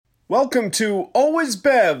Welcome to Always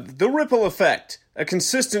Bev, The Ripple Effect, a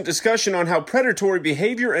consistent discussion on how predatory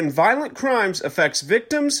behavior and violent crimes affects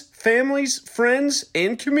victims, families, friends,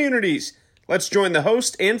 and communities. Let's join the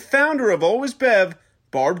host and founder of Always Bev,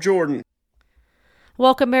 Barb Jordan.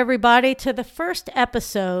 Welcome everybody to the first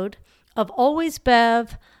episode of Always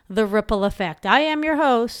Bev, The Ripple Effect. I am your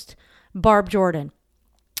host, Barb Jordan.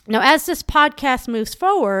 Now, as this podcast moves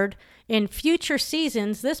forward in future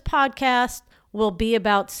seasons, this podcast will be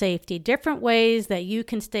about safety, different ways that you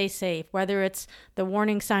can stay safe, whether it's the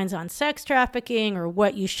warning signs on sex trafficking or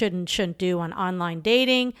what you should and shouldn't do on online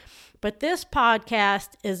dating. But this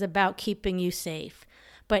podcast is about keeping you safe.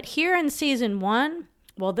 But here in season 1,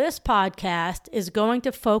 this podcast is going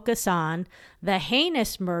to focus on the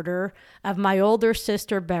heinous murder of my older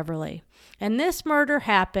sister, Beverly. And this murder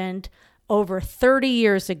happened over 30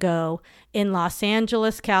 years ago in Los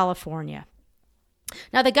Angeles, California.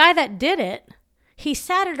 Now, the guy that did it, he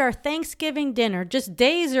sat at our Thanksgiving dinner just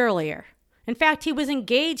days earlier. In fact, he was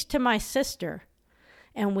engaged to my sister,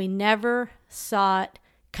 and we never saw it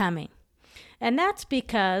coming. And that's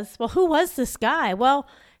because, who was this guy? Well,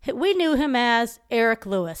 we knew him as Eric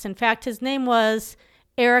Lewis. In fact, his name was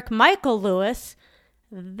Eric Michael Lewis.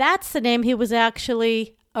 That's the name he was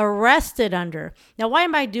actually arrested under. Now, why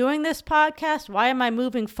am I doing this podcast? Why am I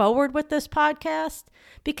moving forward with this podcast?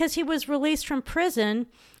 Because he was released from prison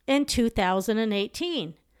in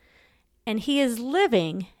 2018. And he is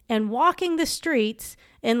living and walking the streets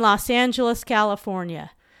in Los Angeles,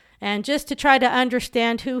 California. And just to try to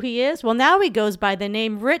understand who he is, now he goes by the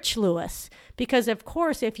name Rich Lewis. Because, of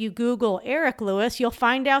course, if you Google Eric Lewis, you'll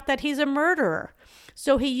find out that he's a murderer.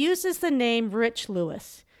 So he uses the name Rich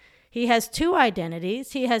Lewis. He has 2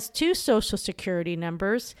 identities. He has 2 social security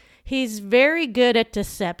numbers. He's very good at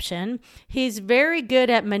deception. He's very good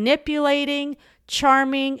at manipulating,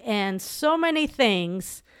 charming, and so many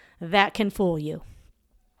things that can fool you.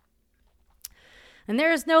 And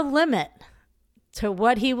there is no limit to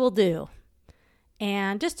what he will do.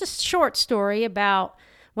 And just a short story about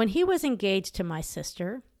when he was engaged to my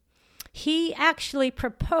sister, he actually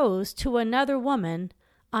proposed to another woman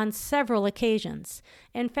on several occasions.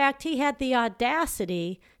 In fact, he had the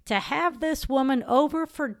audacity to have this woman over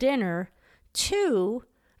for dinner to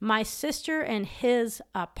my sister and his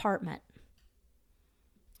apartment.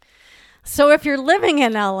 So if you're living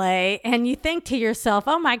in LA and you think to yourself,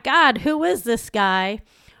 oh my God, who is this guy?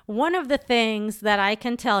 One of the things that I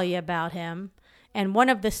can tell you about him, and one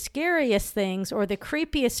of the scariest things or the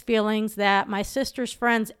creepiest feelings that my sister's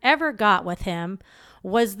friends ever got with him,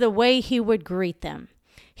 was the way he would greet them.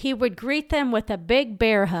 He would greet them with a big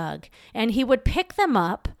bear hug, and he would pick them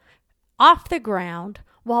up off the ground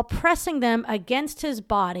while pressing them against his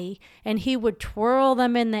body, and he would twirl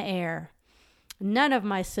them in the air. None of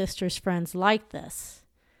my sister's friends liked this,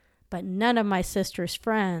 but none of my sister's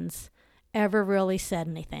friends ever really said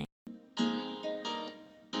anything.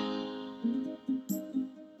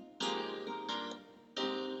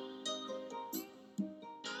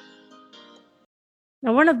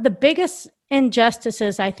 Now, one of the biggest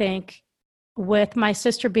injustices, I think, with my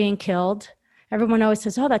sister being killed, everyone always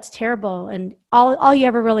says, oh, that's terrible. And all you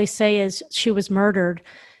ever really say is she was murdered.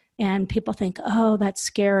 And people think, oh, that's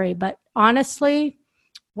scary. But honestly,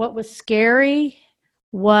 what was scary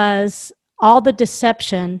was all the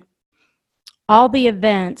deception, all the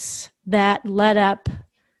events that led up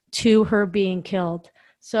to her being killed.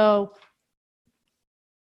 So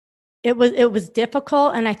it was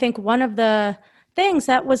difficult. And I think one of the things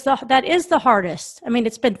that is the hardest. I mean,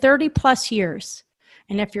 it's been 30 plus years.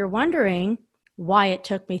 And if you're wondering why it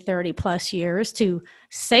took me 30 plus years to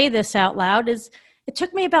say this out loud, is it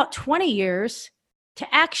took me about 20 years to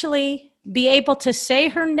actually be able to say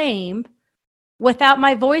her name without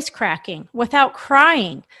my voice cracking, without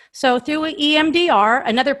crying. So through EMDR,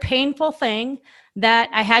 another painful thing that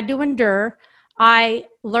I had to endure, I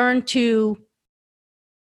learned to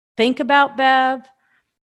think about Bev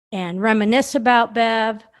and reminisce about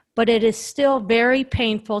Bev, but it is still very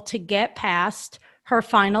painful to get past her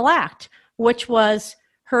final act, which was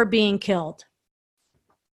her being killed.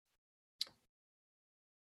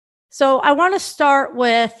 So I want to start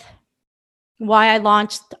with why I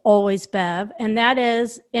launched Always Bev, and that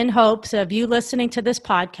is in hopes of you listening to this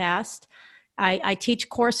podcast. I teach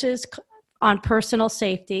courses on personal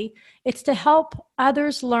safety. It's to help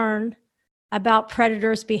others learn about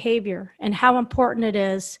predators' behavior and how important it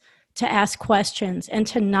is to ask questions and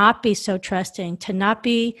to not be so trusting, to not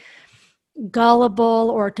be gullible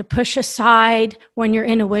or to push aside when your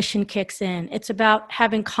intuition kicks in. It's about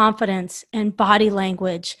having confidence and body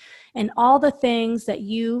language and all the things that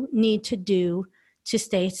you need to do to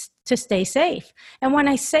stay safe. And when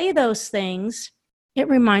I say those things, it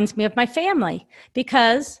reminds me of my family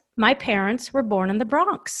because my parents were born in the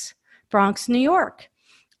Bronx, New York.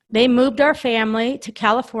 They moved our family to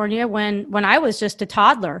California when I was just a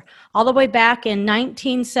toddler, all the way back in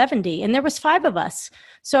 1970. And there was 5 of us.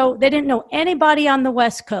 So they didn't know anybody on the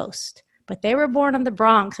West Coast, but they were born in the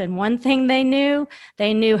Bronx. And one thing they knew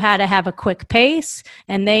how to have a quick pace,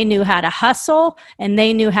 and they knew how to hustle, and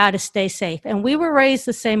they knew how to stay safe. And we were raised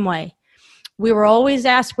the same way. We were always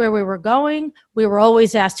asked where we were going. We were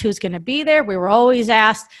always asked who's going to be there. We were always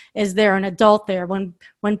asked, is there an adult there? When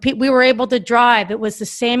we were able to drive, it was the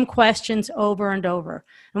same questions over and over.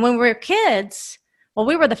 And when we were kids, well,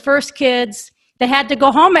 we were the first kids that had to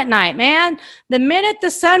go home at night, man. The minute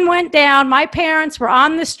the sun went down, my parents were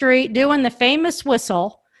on the street doing the famous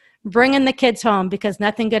whistle, bringing the kids home because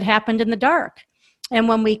nothing good happened in the dark. And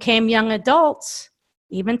when we became young adults,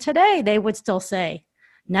 even today, they would still say,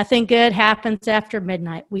 nothing good happens after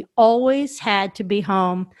midnight. We always had to be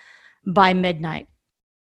home by midnight.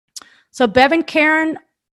 So Bev and Karen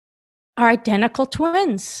are identical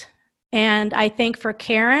twins. And I think for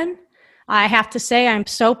Karen, I have to say I'm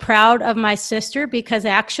so proud of my sister because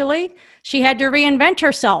actually she had to reinvent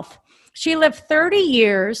herself. She lived 30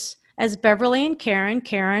 years as Beverly and Karen,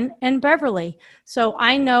 Karen and Beverly. So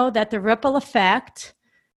I know that the ripple effect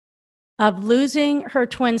of losing her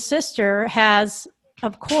twin sister has,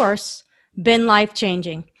 of course, been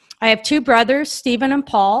life-changing. I have 2 brothers, Stephen and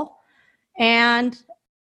Paul, and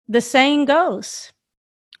the saying goes,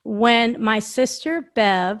 when my sister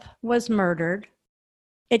Bev was murdered,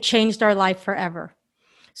 it changed our life forever.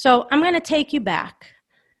 So I'm going to take you back.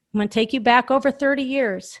 I'm going to take you back over 30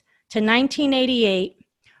 years to 1988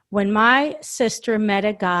 when my sister met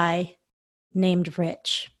a guy named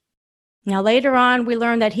Rich. Now, later on, we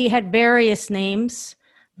learned that he had various names,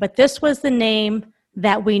 but this was the name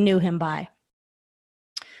that we knew him by.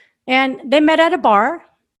 And they met at a bar.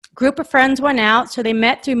 Group of friends went out, so they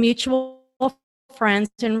met through mutual friends.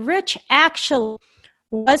 And Rich actually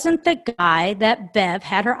wasn't the guy that Bev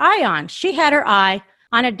had her eye on. She had her eye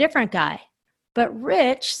on a different guy. But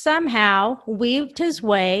Rich somehow weaved his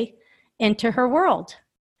way into her world.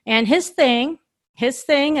 And his thing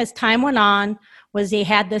as time went on was he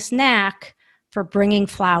had this knack for bringing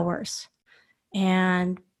flowers.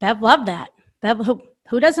 And Bev loved that. Bev,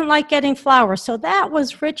 who doesn't like getting flowers? So that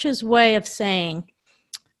was Rich's way of saying,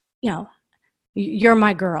 you're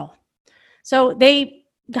my girl. So they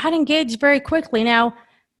got engaged very quickly. Now,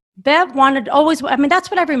 Bev wanted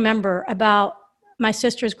that's what I remember about my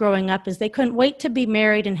sisters growing up is they couldn't wait to be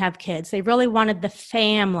married and have kids. They really wanted the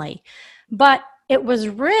family. But it was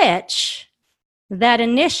Rich that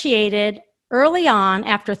initiated early on,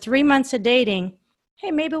 after 3 months of dating,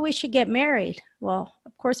 hey, maybe we should get married. Well,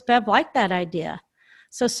 of course, Bev liked that idea.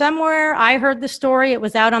 So somewhere I heard the story. It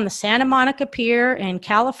was out on the Santa Monica Pier in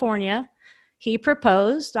California. He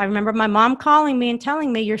proposed. I remember my mom calling me and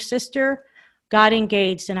telling me, your sister got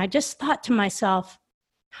engaged. And I just thought to myself,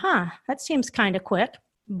 that seems kind of quick.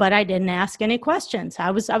 But I didn't ask any questions.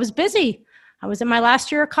 I was busy. I was in my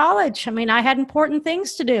last year of college. I had important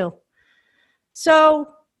things to do. So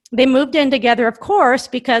they moved in together, of course,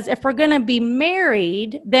 because if we're going to be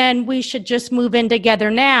married, then we should just move in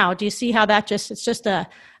together now. Do you see how it's just a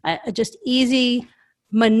easy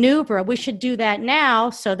maneuver? We should do that now.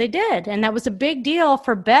 So they did. And that was a big deal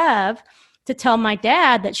for Bev to tell my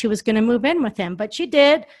dad that she was going to move in with him. But she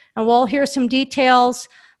did. And we'll hear some details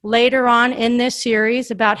later on in this series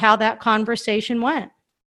about how that conversation went.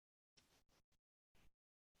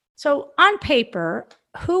 So on paper,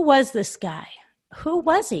 who was this guy? Who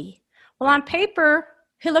was he? Well, on paper,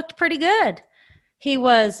 he looked pretty good. He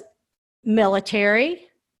was military.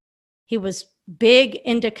 He was big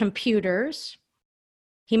into computers.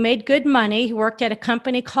 He made good money. He worked at a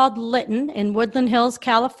company called Litton in Woodland Hills,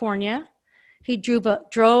 California. He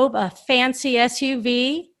drove a fancy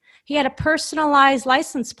SUV. He had a personalized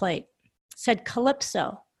license plate. It said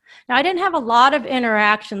Calypso. Now, I didn't have a lot of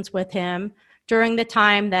interactions with him during the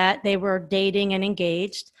time that they were dating and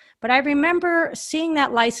engaged. But I remember seeing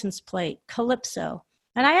that license plate, Calypso.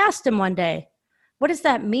 And I asked him one day, what does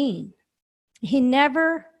that mean? He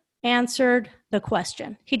never answered the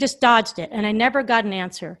question. He just dodged it, and I never got an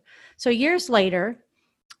answer. So years later,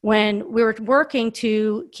 when we were working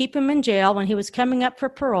to keep him in jail, when he was coming up for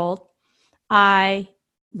parole, I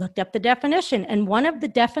looked up the definition. And one of the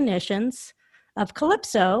definitions of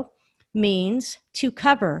Calypso means to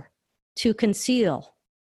cover, to conceal,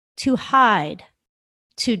 to hide,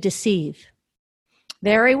 to deceive.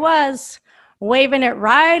 There he was, waving it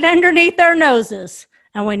right underneath our noses,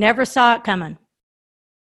 and we never saw it coming.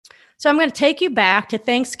 So I'm going to take you back to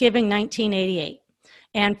Thanksgiving 1988.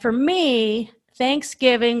 And for me,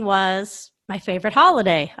 Thanksgiving was my favorite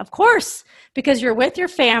holiday, of course, because you're with your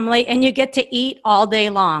family and you get to eat all day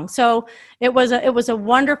long. So it was a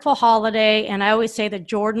wonderful holiday. And I always say the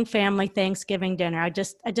Jordan family Thanksgiving dinner. It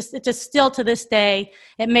just still to this day,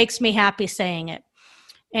 it makes me happy saying it.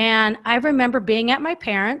 And I remember being at my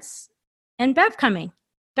parents' and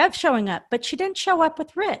Bev showing up, but she didn't show up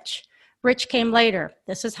with Rich. Rich came later.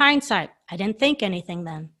 This is hindsight. I didn't think anything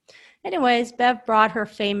then. Anyways, Bev brought her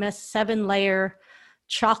famous 7-layer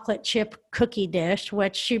chocolate chip cookie dish,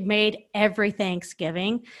 which she made every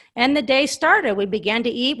Thanksgiving. And the day started. We began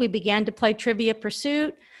to eat. We began to play Trivia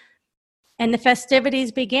Pursuit. And the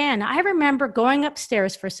festivities began. I remember going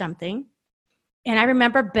upstairs for something. And I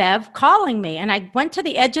remember Bev calling me. And I went to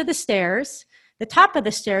the edge of the stairs, the top of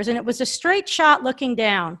the stairs, and it was a straight shot looking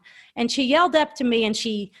down. And she yelled up to me and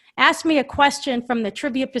she asked me a question from the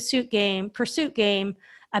Trivia Pursuit game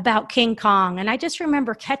about King Kong. And I just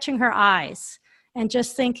remember catching her eyes and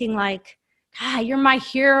just thinking like, God, you're my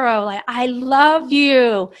hero. Like, I love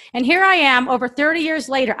you. And here I am over 30 years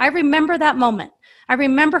later. I remember that moment. I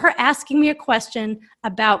remember her asking me a question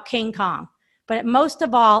about King Kong. But most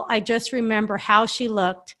of all, I just remember how she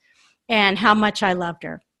looked and how much I loved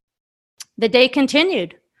her. The day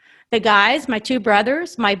continued. The guys, my 2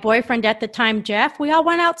 brothers, my boyfriend at the time, Jeff, we all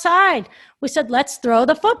went outside. We said, let's throw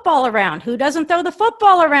the football around. Who doesn't throw the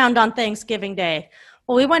football around on Thanksgiving Day?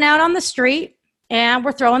 Well, we went out on the street and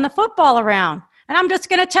we're throwing the football around. And I'm just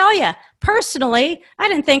going to tell you, personally, I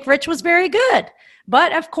didn't think Rich was very good.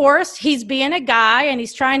 But of course, he's being a guy and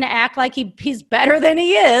he's trying to act like he's better than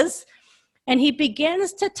he is. And he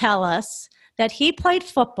begins to tell us that he played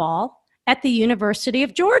football at the University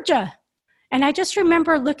of Georgia. And I just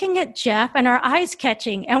remember looking at Jeff and our eyes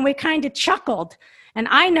catching, and we kind of chuckled. And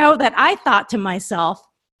I know that I thought to myself,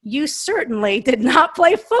 you certainly did not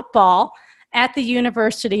play football at the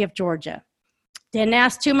University of Georgia. Didn't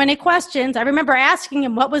ask too many questions. I remember asking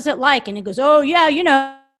him, what was it like? And he goes, oh, yeah, you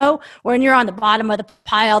know, when you're on the bottom of the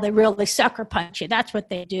pile, they really sucker punch you. That's what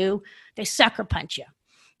they do. They sucker punch you.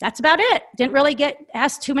 That's about it. Didn't really get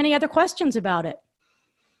asked too many other questions about it.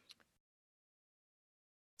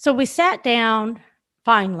 So we sat down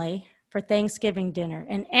finally for Thanksgiving dinner,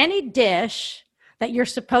 and any dish that you're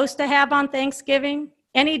supposed to have on Thanksgiving,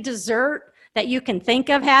 any dessert that you can think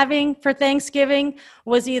of having for Thanksgiving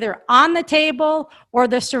was either on the table or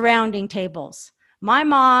the surrounding tables. My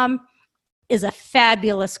mom is a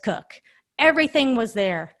fabulous cook. Everything was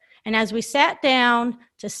there. And as we sat down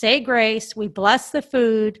to say grace, we blessed the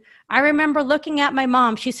food. I remember looking at my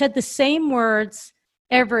mom. She said the same words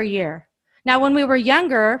every year. Now, when we were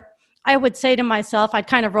younger, I would say to myself, I'd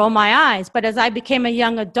kind of roll my eyes. But as I became a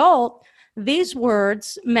young adult, these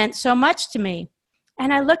words meant so much to me.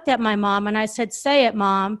 And I looked at my mom and I said, say it,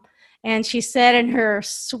 Mom. And she said in her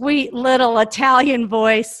sweet little Italian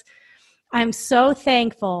voice, I'm so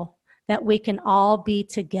thankful that we can all be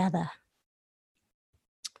together.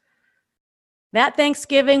 That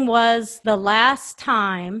Thanksgiving was the last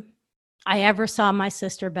time I ever saw my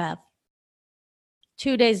sister Bev.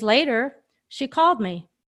 2 days later, she called me.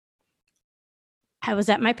 I was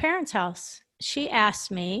at my parents' house. She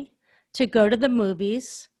asked me to go to the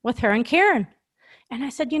movies with her and Karen. And I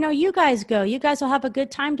said, you guys go. You guys will have a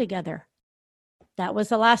good time together. That was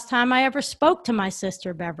the last time I ever spoke to my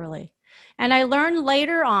sister, Beverly. And I learned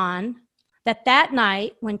later on that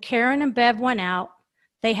night when Karen and Bev went out,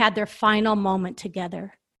 they had their final moment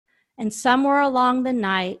together. And somewhere along the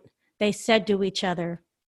night, they said to each other,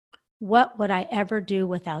 what would I ever do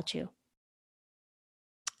without you?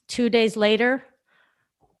 2 days later,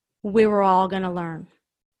 we were all going to learn.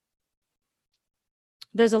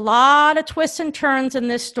 There's a lot of twists and turns in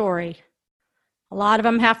this story. A lot of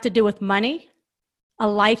them have to do with money, a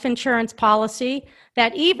life insurance policy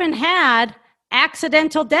that even had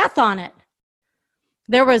accidental death on it.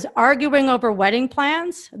 There was arguing over wedding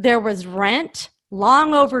plans. There was rent,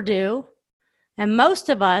 long overdue. And most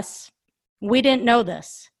of us, we didn't know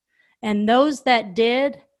this. And those that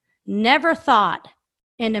did never thought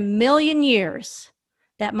in a million years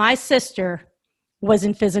that my sister was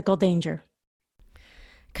in physical danger.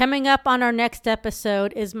 Coming up on our next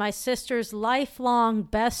episode is my sister's lifelong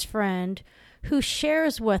best friend who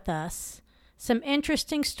shares with us some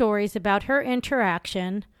interesting stories about her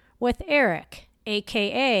interaction with Eric,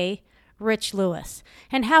 a.k.a. Rich Lewis,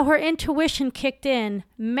 and how her intuition kicked in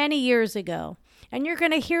many years ago And you're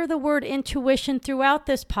going to hear the word intuition throughout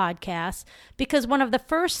this podcast because one of the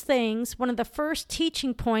first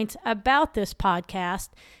teaching points about this podcast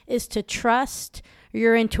is to trust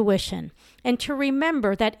your intuition and to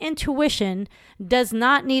remember that intuition does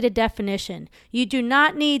not need a definition. You do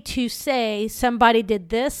not need to say somebody did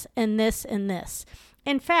this and this and this.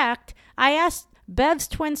 In fact, I asked Bev's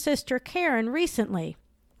twin sister Karen recently,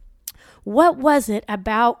 what was it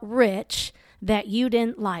about Rich that you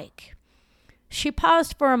didn't like? She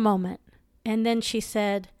paused for a moment, and then she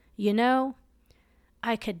said,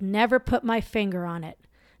 I could never put my finger on it.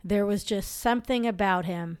 There was just something about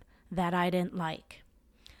him that I didn't like.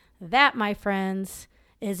 That, my friends,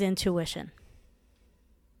 is intuition.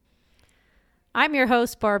 I'm your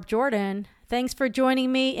host, Barb Jordan. Thanks for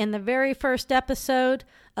joining me in the very first episode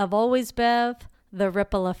of Always Bev, The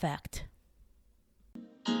Ripple Effect.